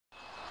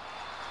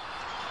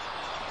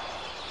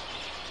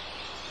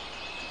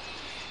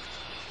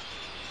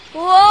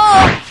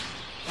Whoa!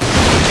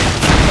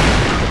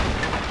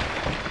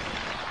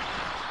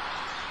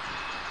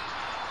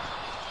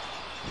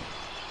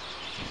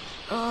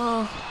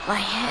 Oh, my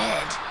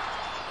head.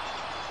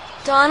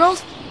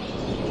 Donald?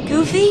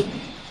 Goofy?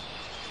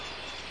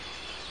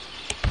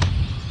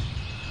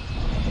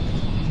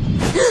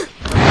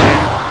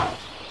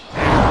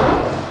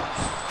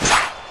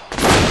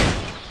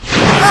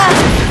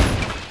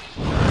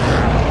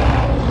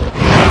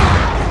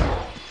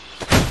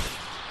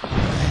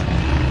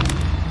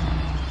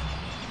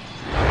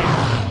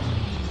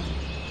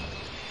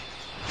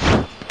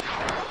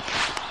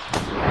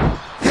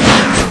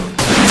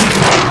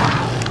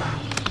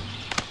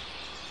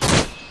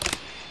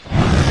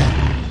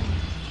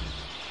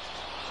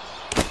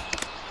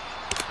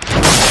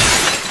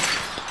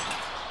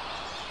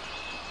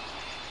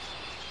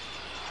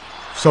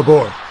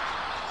 Sabor.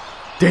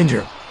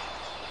 Danger.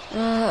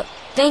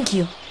 Thank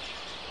you.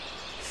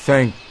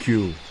 Thank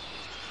you.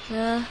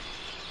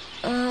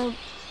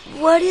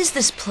 What is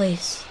this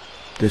place?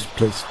 This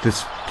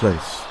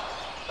place.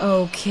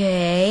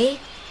 Okay.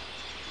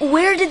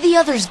 Where did the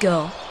others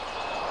go?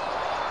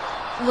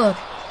 Look,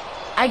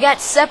 I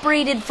got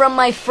separated from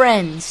my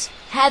friends.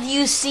 Have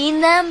you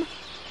seen them?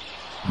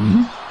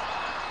 Hmm?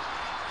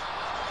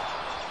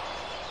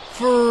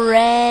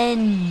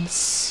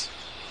 Friends.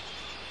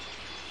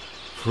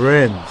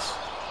 Friends.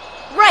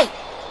 Right!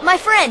 My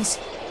friends!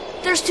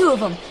 There's two of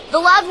them. The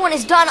loud one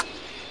is Donald.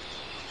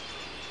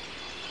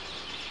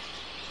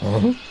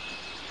 Huh?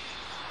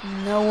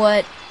 You know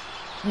what?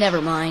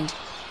 Never mind.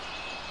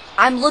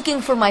 I'm looking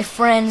for my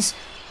friends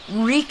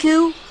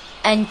Riku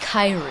and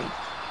Kairi.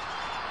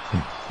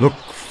 Look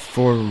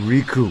for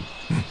Riku.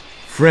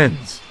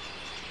 Friends.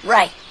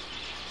 Right.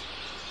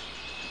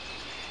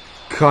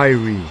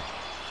 Kairi.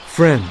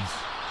 Friends.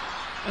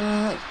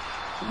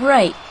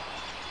 Right.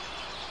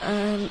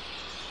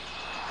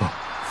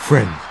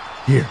 Friends.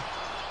 Here.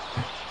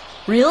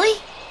 Really?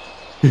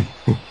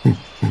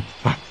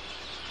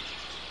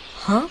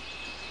 Huh?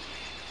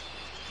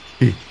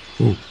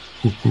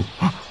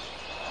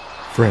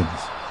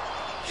 Friends.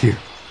 Here.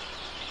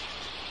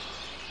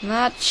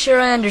 Not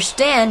sure I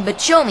understand, but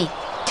show me.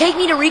 Take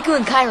me to Riku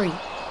and Kairi.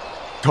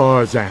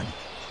 Tarzan.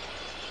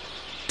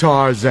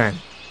 Tarzan.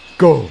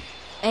 Go.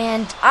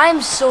 And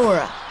I'm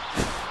Sora.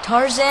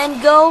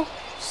 Tarzan go,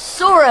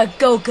 Sora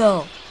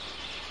go.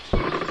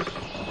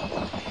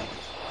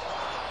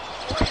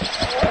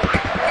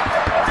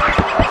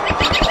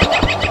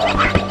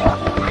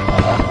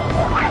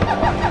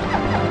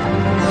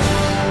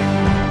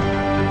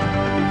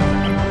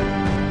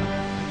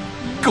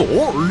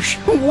 Gosh,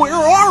 where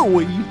are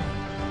we?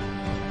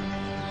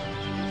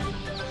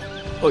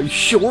 I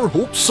sure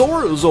hope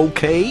Sora's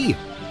okay.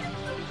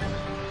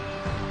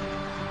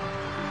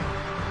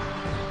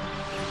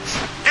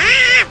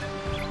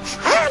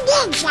 Who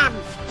needs them?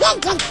 They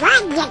can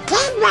find the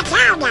kid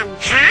without them,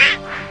 huh?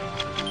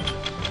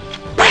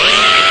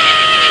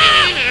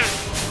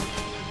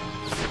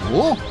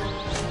 Oh.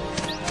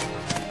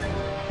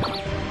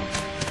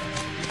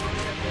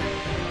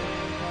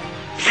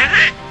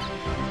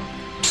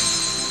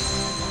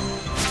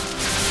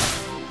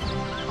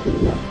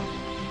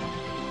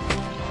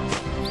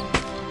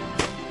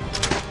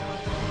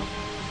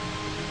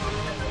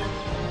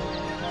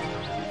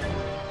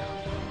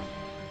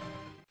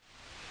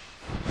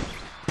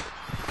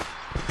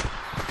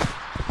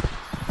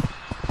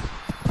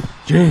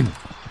 Jane.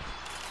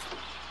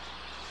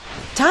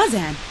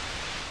 Tarzan.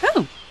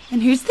 Oh,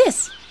 and who's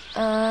this?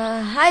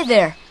 Hi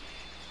there.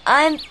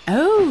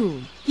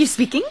 Oh, you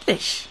speak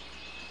English.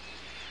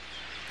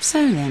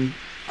 So then,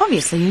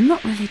 obviously you're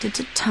not related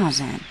to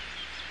Tarzan.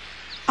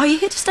 Are you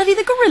here to study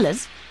the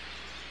gorillas?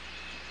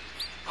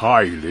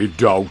 Highly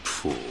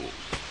doubtful.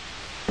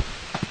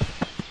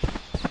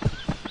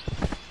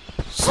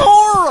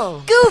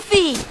 Sora!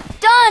 Goofy!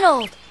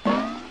 Donald!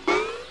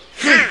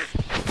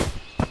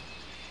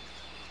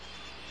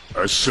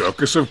 A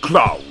circus of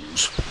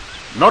clowns.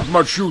 Not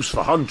much use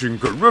for hunting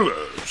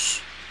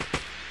gorillas.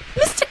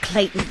 Mr.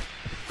 Clayton,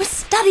 we're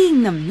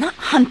studying them, not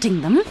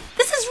hunting them.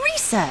 This is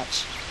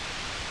research.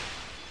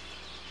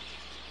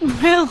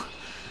 Well,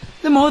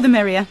 the more the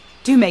merrier.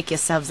 Do make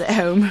yourselves at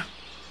home.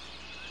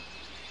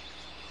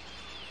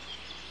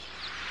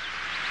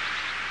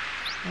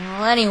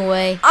 Well,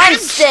 anyway, I'm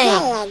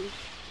staying.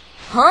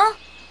 Huh?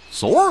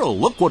 Sora,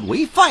 look what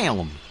we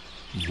found.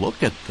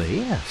 Look at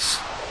this.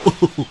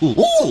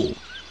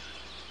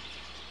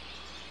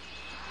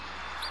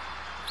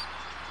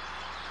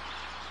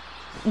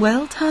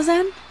 Well,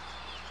 Tarzan?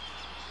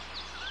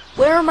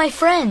 Where are my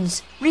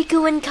friends,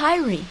 Riku and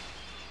Kairi?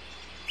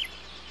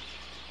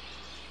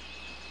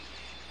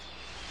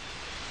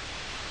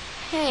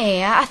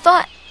 Hey, I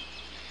thought...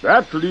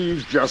 That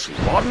leaves just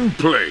one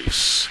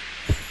place.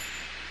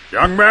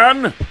 Young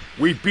man,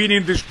 we've been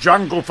in this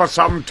jungle for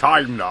some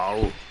time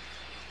now.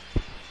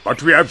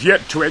 But we have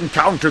yet to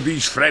encounter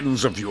these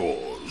friends of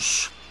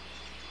yours.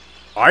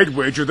 I'd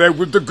wager they're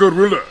with the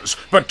gorillas,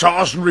 but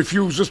Tarzan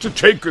refuses to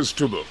take us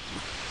to them.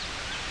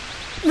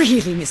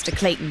 Really, Mr.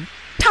 Clayton?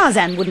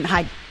 Tarzan wouldn't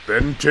hide...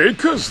 Then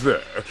take us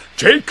there.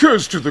 Take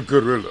us to the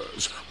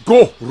gorillas.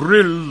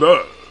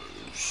 Gorillas.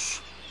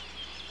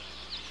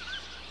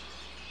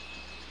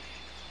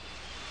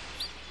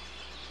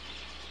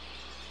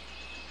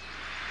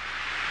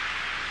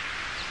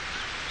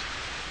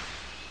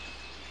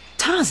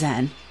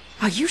 Tarzan,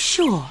 are you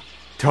sure?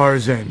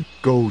 Tarzan,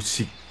 go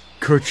see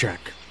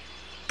Kerchak.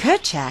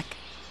 Kerchak?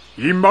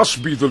 He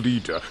must be the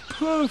leader.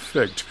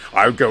 Perfect.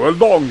 I'll go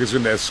along as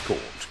an escort.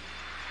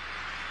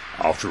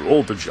 After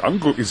all, the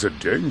jungle is a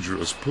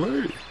dangerous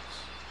place.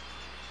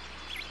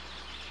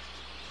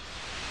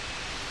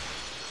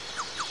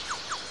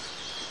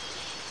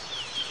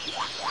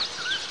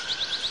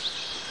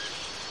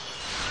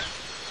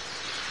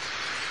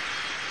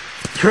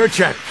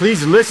 Kerchak,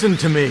 please listen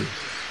to me.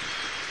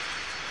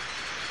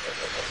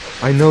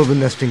 I know the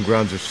nesting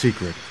grounds are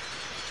secret,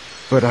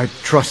 but I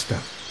trust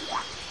them.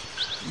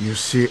 You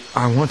see,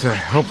 I want to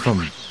help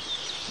them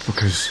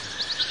because,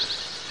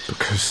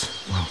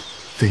 well,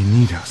 they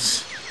need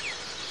us.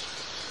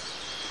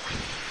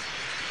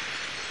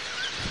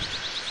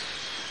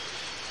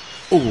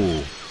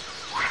 Oh,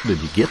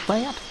 did you get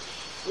that?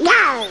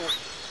 No.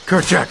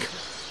 Kerchak!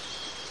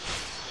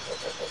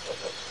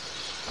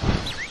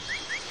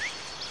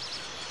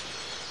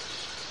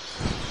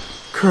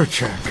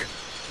 Kerchak.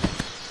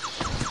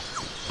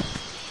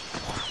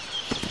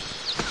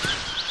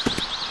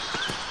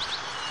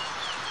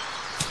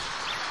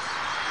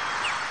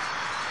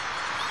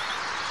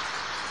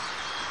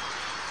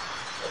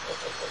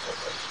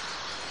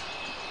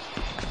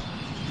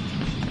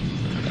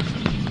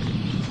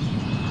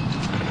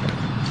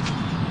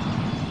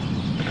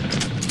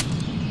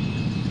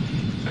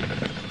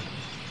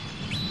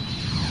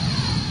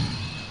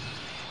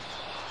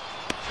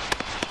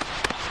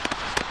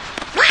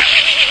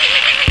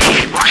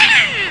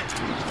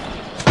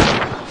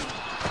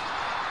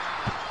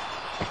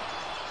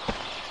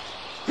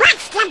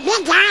 What's the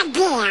big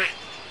idea?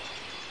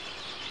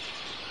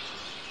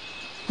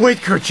 Wait,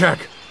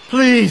 Kerchak,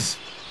 please!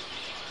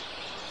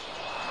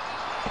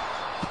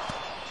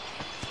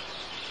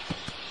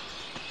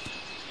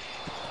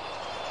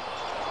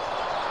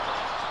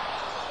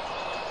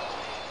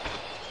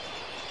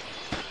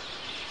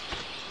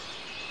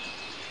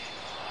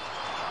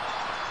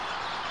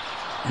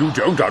 You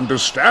don't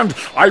understand.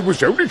 I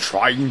was only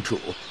trying to.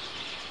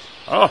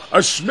 Ah,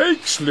 a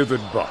snake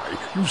slithered by.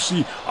 You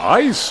see,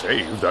 I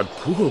saved that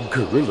poor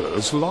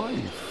gorilla's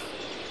life.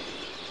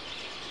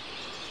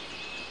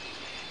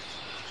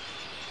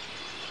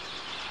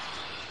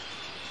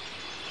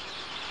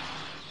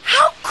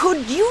 How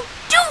could you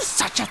do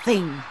such a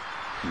thing?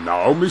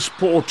 Now, Miss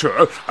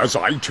Porter, as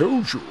I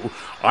told you,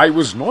 I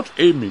was not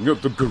aiming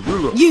at the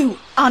gorilla. You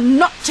are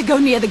not to go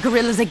near the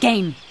gorillas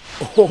again.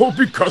 Oh,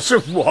 because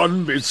of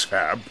one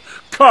mishap.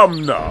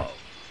 Come now.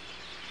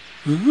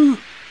 Huh?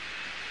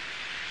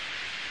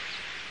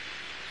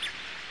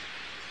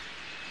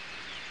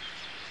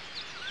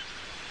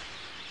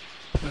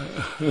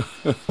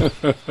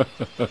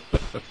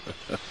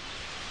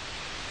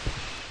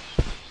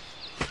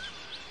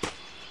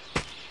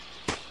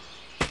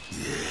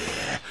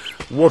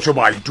 What am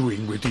I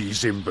doing with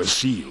these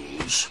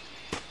imbeciles?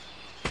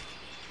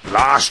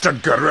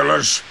 Blasted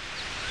gorillas!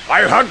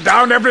 I'll hunt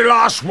down every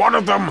last one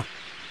of them.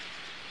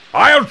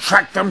 I'll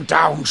track them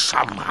down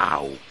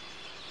somehow.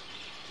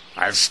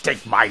 I'll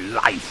stake my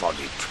life on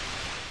it.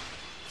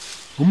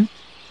 Hmm?